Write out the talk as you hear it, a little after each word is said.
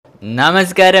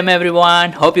Namaskaram,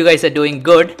 everyone. Hope you guys are doing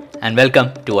good, and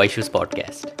welcome to Aishu's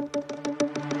podcast.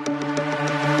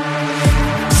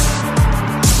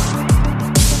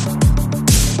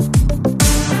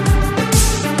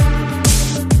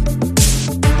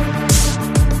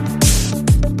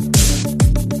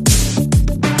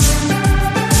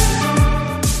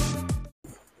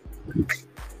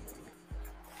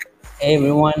 Hey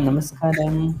everyone,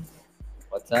 Namaskaram.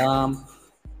 What's up?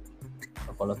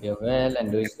 Hope all of you are well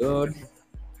and doing good.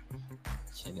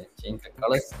 Change the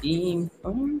color scheme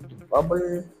to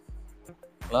bubble,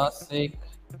 classic,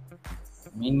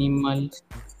 minimal,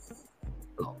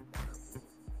 block.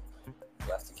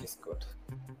 Classic is good.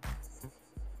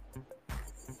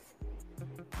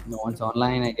 No one's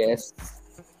online, I guess.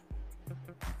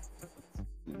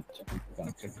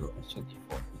 Connected to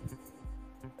HTTP4.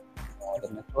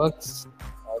 Other networks.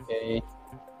 Okay.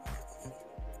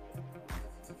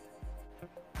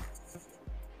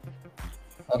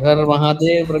 हर हर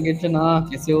महादेव प्रगीर्चना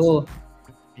कैसे हो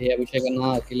हे अभिषेक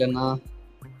अन्ना अखिल अन्ना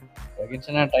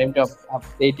प्रगीर्चना time to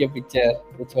update your picture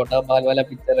ये छोटा बाल वाला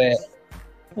picture है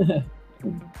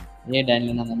ये Daniel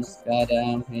anna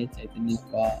नमस्कारम हे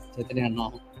Chaitanya anna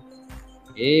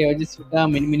hey Ojisuka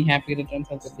many happy returns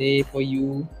of the day for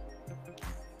you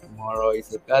tomorrow is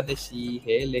Ekadashi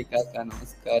hey Lekaka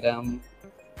namaskaram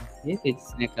hey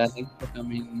Tejasneka thanks for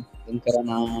coming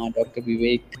Shankarana Dr.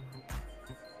 Vivek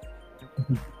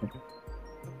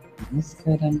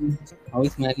Namaskaram. How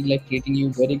is married life treating you?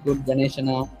 Very good,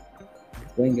 Ganeshana.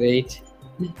 It's going great.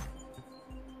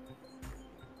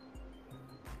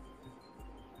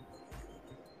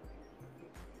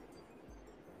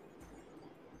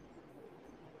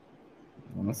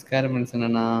 Namaskaram,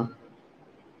 Mansanana.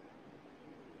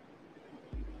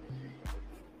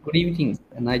 Good evening.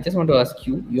 And I just want to ask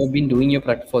you, you have been doing your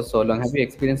practice for so long. Have you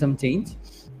experienced some change?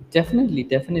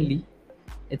 Definitely.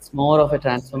 It's more of a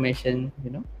transformation,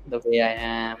 the way I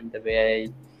am, the way I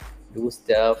do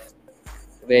stuff,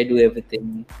 the way I do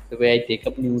everything, the way I take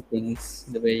up new things,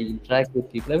 the way I interact with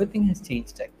people. Everything has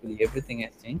changed actually. Everything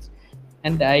has changed.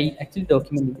 And I actually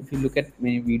document it. If you look at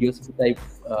many videos,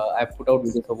 I put out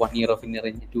videos of 1 year of inner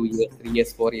energy, 2 years, 3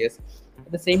 years, 4 years.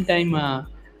 At the same time,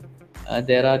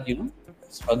 there are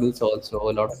struggles also,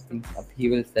 a lot of things,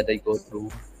 upheavals that I go through.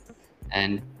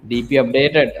 And DP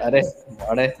updated. अरे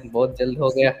बड़े बहुत जल्द हो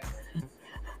गया.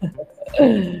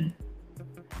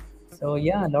 So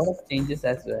yeah, a lot of changes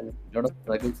as well, a lot of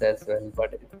struggles as well.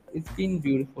 But it's been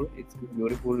beautiful. It's been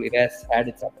beautiful. It has had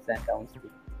its ups and downs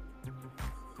too.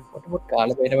 What about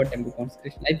Kala Bhairava temple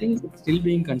consecration? I think it's still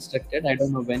being constructed. I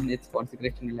don't know when its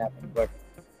consecration will happen, but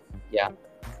yeah,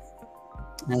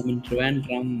 I'm in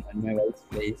Trivandrum at my wife's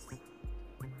place.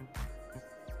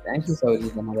 Thank you, Sauri,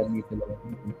 for another meeting.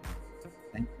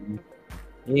 Thank you.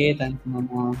 Hey, thanks,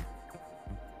 Mama.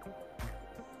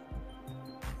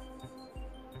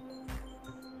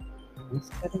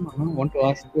 Namaskaram, Mama. Want to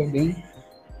ask you again?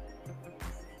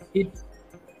 It.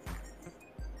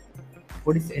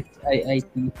 What is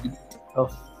HIIT? Heat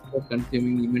of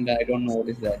consuming element. I don't know what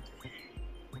is that.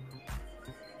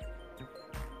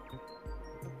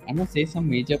 I'm gonna say some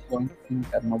major points in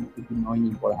Karma book to be knowing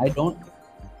important.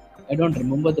 I don't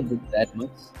remember the book that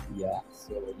much. Yeah,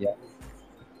 so yeah.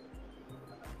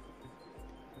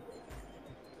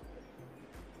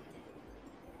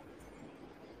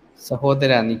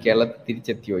 സഹോദര നീ കേരളത്തിൽ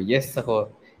തിരിച്ചെത്തിയോ? Yes സഹോ,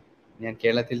 ഞാൻ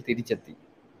കേരളത്തിൽ തിരിച്ചെത്തി.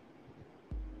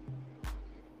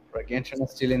 Pragyanshana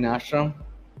still in ashram.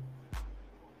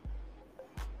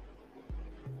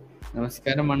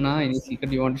 Namaskaram Anna. Any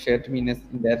secret you want to share to me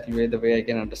in that way, the way I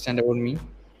can understand about me?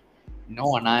 No,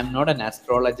 Anna, I'm not an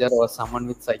astrologer or someone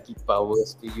with psychic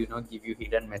powers to give you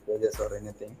hidden messages or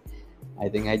anything. I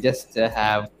think I just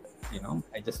have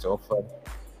I just offer.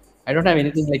 I don't have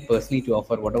anything like personally to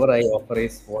offer. Whatever I offer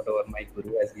is whatever my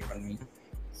guru has given me.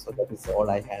 So that is all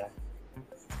I have.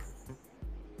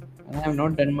 And I have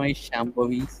not done my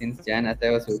Shambhavi since Jan as I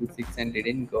was very sick and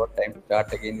didn't got time to start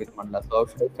again with Mandala. So how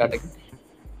should I start again?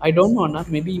 I don't know, Anna.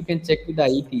 Maybe you can check with the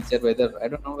IE teacher whether, I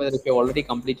don't know whether if you already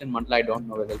completed Mandala, I don't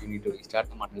know whether you need to restart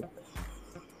the Mandala.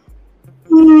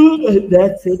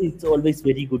 That said, it's always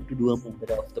very good to do a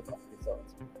mandala of the practice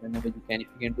also. Whenever you can, if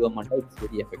you can do a mandala, it's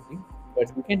very effective.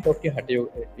 But you can talk to your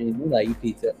the IE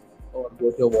teacher or go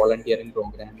to a volunteering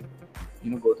program,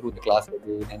 go through the class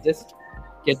again and just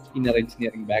get inner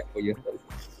engineering back for yourself.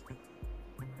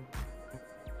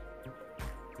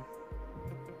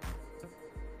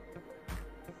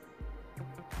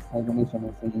 I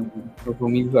so for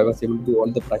me, I was able to do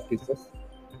all the practices.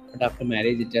 But after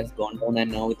marriage, it just gone down, and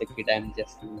now with the kid, I'm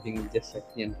just using just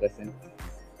Shakti and presence.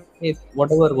 Hey,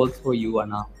 whatever works for you,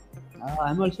 Anna.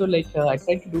 I'm also like I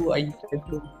try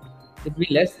to It'll be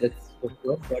less, that's for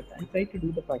sure, but I try to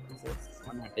do the practices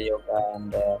on Hatha Yoga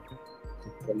and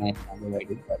when I have I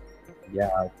do. But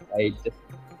yeah, I just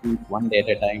do it one day at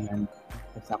a time, and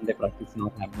if someday practice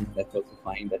not happening, that's also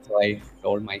fine. That's why I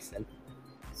told myself.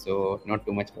 So not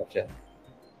too much pressure.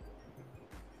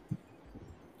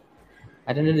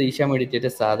 Attended the Isha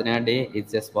Meditator Sadhana day.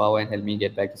 It's just wow and help me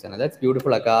get back to Sana. That's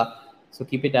beautiful, Akka. So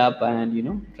keep it up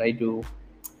and try to.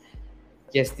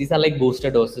 Yes, these are like booster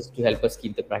doses to help us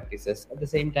keep the practices. At the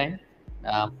same time,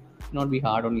 not be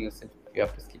hard on yourself. If you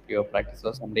have to skip your practice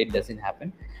or someday it doesn't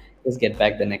happen, just get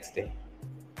back the next day.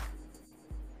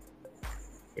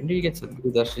 When do you get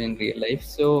Sadhguru Darshan in real life?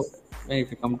 So,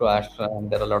 if you come to ashram,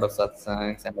 there are a lot of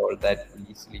satsangs and all that you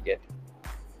easily get.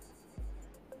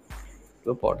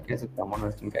 To a podcast with someone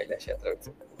who's in Kailash Yatra. It's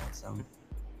awesome.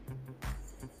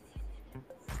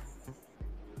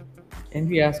 Can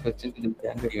we ask questions to the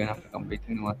Django even after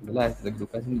completing Namatula as the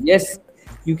group has been? Yes,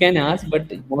 you can ask,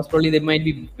 but most probably they might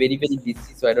be very, very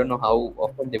busy, so I don't know how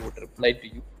often they would reply to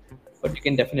you. But you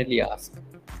can definitely ask.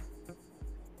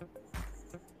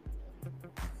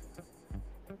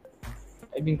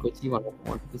 I've been Kochi one of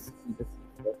want to see the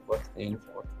first thing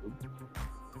for to do.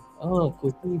 Oh,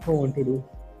 Kochi if I want to do.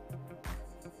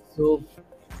 So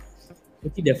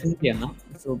Kochi definitely enough.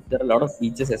 So there are a lot of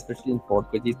beaches, especially in Fort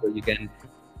Kochi, so you can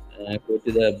go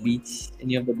to the beach.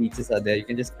 Any of the beaches are there. You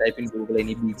can just type in Google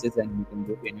any beaches and you can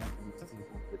go to any of the beaches in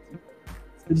Fort Kochi.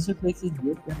 Spiritual places,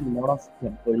 yes, there are a lot of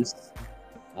temples.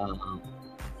 Um,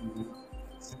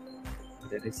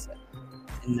 there is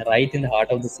right in the heart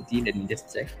of the city. Let me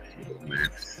just check.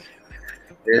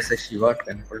 There's a Shiva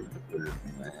temple. Google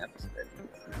Maps. Let me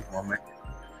see a moment.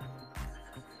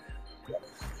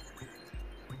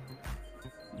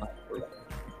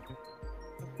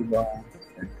 Shiva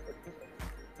temple.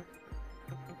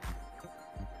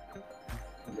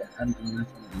 Yeah, and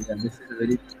this is a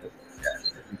very. Yeah,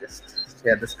 let me just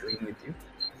share the screen with you.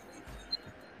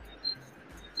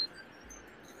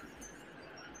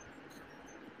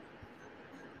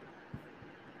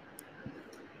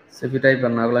 So if you type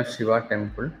Ernakulam Shiva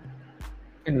temple, you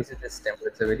can visit this temple.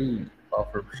 It's a very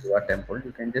powerful Shiva temple.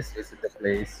 You can just visit the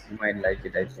place. You might like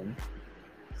it, I think.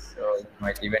 So you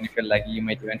might even, if you're lucky, you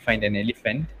might even find an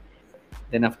elephant.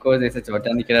 Then of course there's a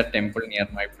Chotanikara temple near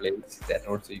my place. That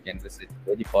also you can visit.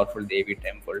 Very powerful Devi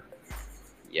temple.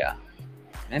 Yeah.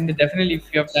 And definitely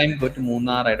if you have time, go to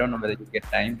Munnar. I don't know whether you get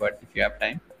time, but if you have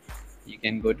time, you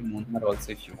can go to Munnar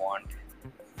also if you want.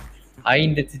 High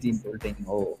intensity in bolting.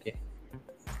 Oh, okay.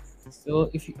 So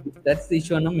if that's the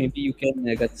issue, no, maybe you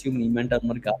can consume Neem and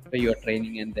turmeric after your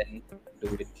training and then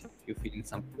do it if you feel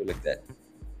something like that.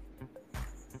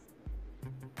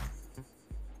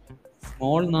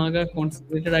 Small Naga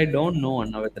concentrated, I don't know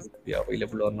Anna, whether it will be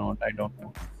available or not. I don't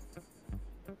know.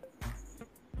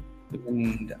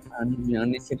 Even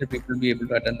uninitiated people will be able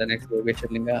to attend the next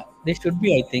Yogeshwar Linga. They should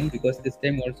be, I think, because this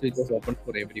time also it was open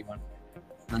for everyone.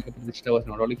 Naga Pradishta was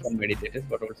not only for meditators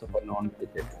but also for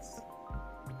non-meditators.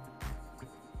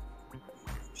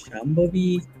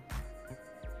 Shambhavi,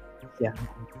 yeah,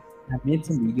 I've made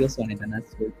some videos on it, and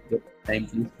that's so if you get time,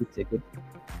 please do check it.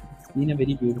 It's been a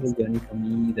very beautiful journey for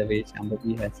me, the way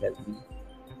Shambhavi has helped me.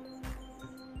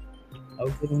 How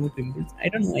to remove pimples? I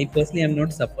don't know. I personally am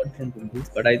not suffered from pimples,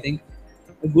 but I think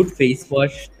a good face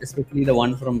wash, especially the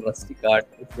one from Rustic Art,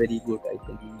 is very good. I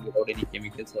think without any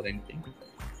chemicals or anything.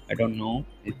 I don't know.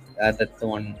 That's the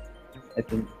one. I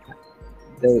think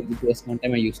it was one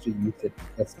time I used to use it,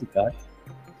 Rustic Art.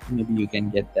 Maybe you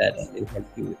can get that and it'll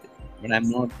help you with it. But I'm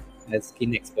not a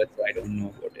skin expert, so I don't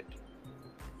know about it.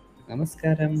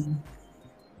 Namaskaram.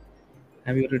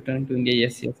 Have you returned to India?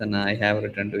 Yes, yes, Anna. I have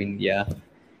returned to India.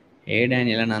 Hey,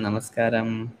 Daniel, Anna.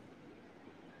 Namaskaram.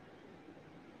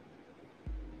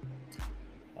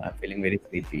 I'm feeling very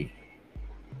sleepy.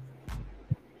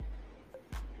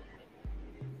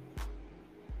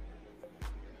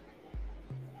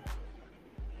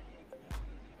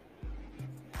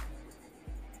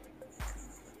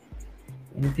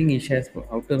 Anything Isha has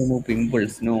how to remove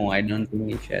pimples? No, I don't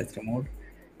think Isha has removed.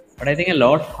 But I think a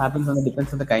lot happens on the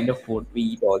depends on the kind of food we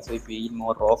eat. Also, if we eat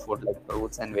more raw food like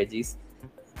fruits and veggies,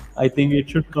 I think it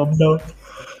should come down.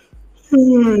 So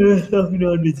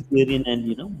non-vegetarian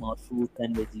and more fruits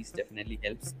and veggies definitely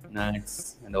helps.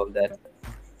 Nuts and all that.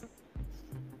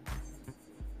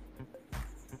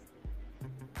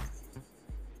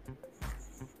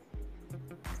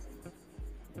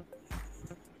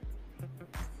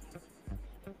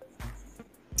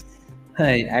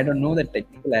 I don't know the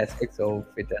technical aspects of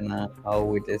it and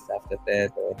how it is after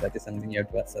that, or that is something you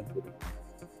have to ask Sadhguru.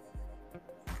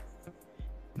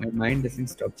 My mind doesn't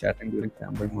stop chatting during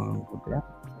sample mode. Yeah,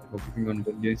 focusing on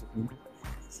the days.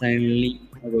 Suddenly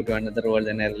I go to another world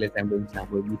and I realize I'm doing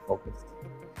shampoo, be focused.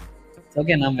 It's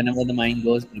okay now. Whenever the mind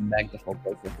goes, bring back the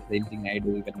focus. It's the same thing I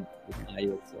do even with my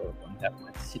also don't have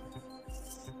much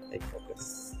like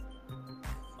focus.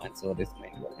 And so this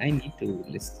mind goes. I need to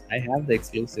list. I have the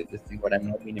exclusive listing, but I'm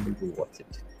not being able to watch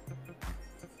it.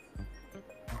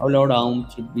 How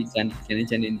loud should be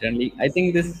challenged internally? I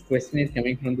think this question is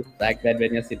coming from the fact that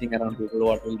when you're sitting around people,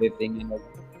 what will they think? And all.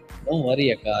 Don't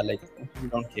worry, Akka. Like people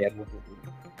don't care what you do.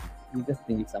 You just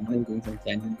think if someone is doing some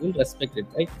chanting, you'll respect it,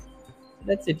 right?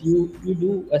 That's it. You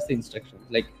do as the instructions.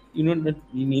 Like you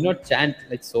may not chant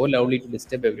like so loudly to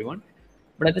disturb everyone,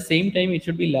 but at the same time, it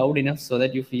should be loud enough so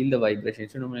that you feel the vibration.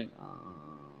 It should not be like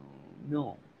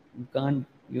no, you can't.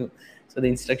 You so the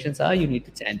instructions are you need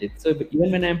to chant it. So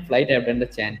even when I'm flight, I've done the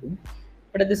chanting,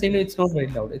 but at the same time, it's not very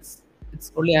loud. It's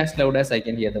only as loud as I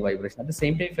can hear the vibration. At the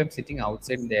same time, if I'm sitting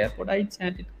outside in the airport, I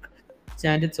chant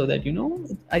it so that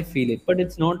I feel it. But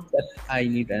it's not that I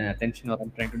need an attention or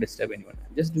I'm trying to disturb anyone.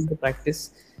 I'm just doing the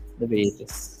practice the way it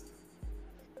is.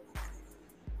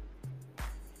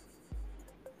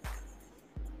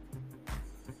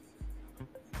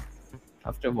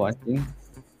 After watching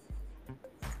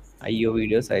IO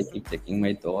videos, I keep checking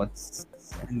my thoughts,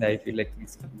 and I feel like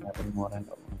things can happen more and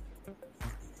more.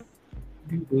 What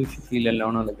do you do if you feel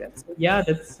alone or like that? So yeah,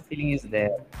 that's the feeling is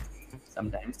there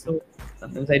sometimes. So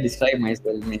sometimes I distract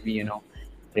myself, maybe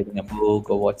reading a book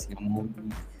or watching a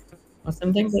movie, or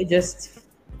sometimes I just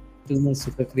do my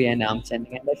Sukakri and arm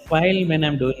chanting. And I file when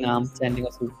I'm doing arm chanting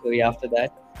or Sukakri, after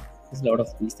that, there's a lot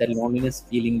of peace. That loneliness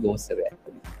feeling goes away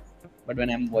actually. But when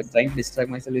I'm trying to distract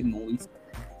myself with movies,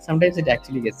 sometimes it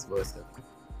actually gets worse.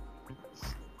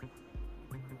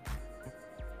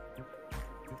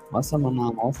 Awesome, Anna.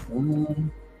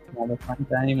 Awesome. Have a fun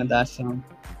time at the ashram.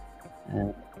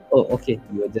 Uh, oh, okay.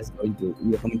 You're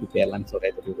coming to Kerala. I'm sorry,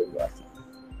 I thought you were going to ashram.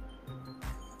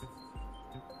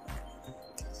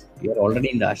 You're already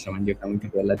in the ashram and you're coming to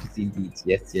Kerala to see beach.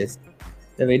 Yes, yes.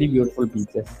 They're very beautiful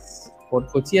beaches. Port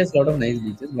Kochi has a lot of nice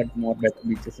beaches, but more better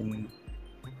beaches in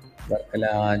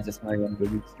Varkala. Just now I went to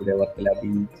beach today. Varkala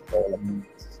beach, Kolam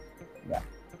beach. Yeah,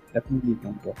 definitely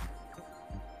come to.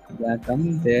 Yeah,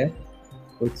 come there.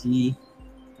 Kochi.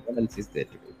 What else is there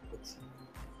to do? Kochi.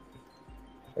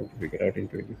 Trying to figure out in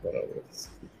 24 hours.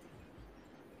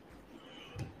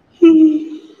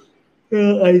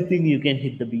 I think you can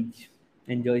hit the beach,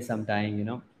 enjoy some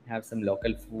time, have some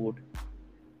local food,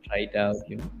 try it out,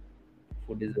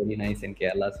 Food is very nice in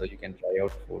Kerala, so you can try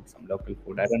out food, some local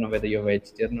food. I don't know whether you're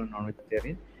vegetarian or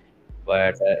non-vegetarian,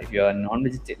 but if you're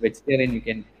non-vegetarian, you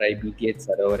can try BTH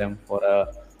Sarovaram for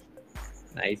a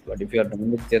nice. But if you're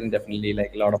non-vegetarian, definitely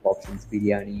like a lot of options,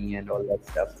 biryani and all that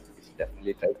stuff. You should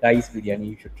definitely try. Thai's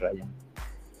biryani, you should try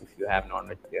if you have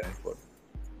non-vegetarian food.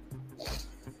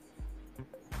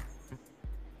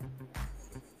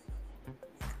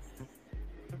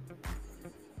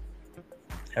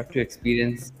 Have to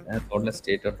experience a total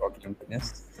state of total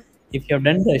emptiness. If you have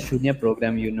done the Shunya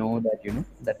program,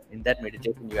 that in that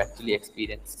meditation you actually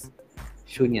experience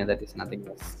Shunya, that is nothing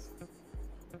else.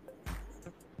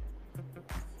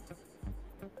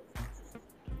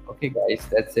 Okay, guys,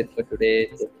 that's it for today.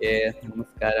 Take care.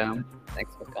 Namaskaram.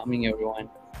 Thanks for coming, everyone.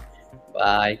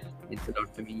 Bye. It's a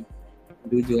lot to me.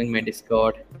 Do join my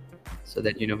Discord so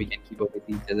that we can keep up with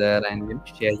each other and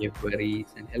share your queries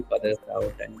and help others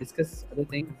out and discuss other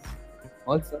things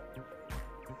also.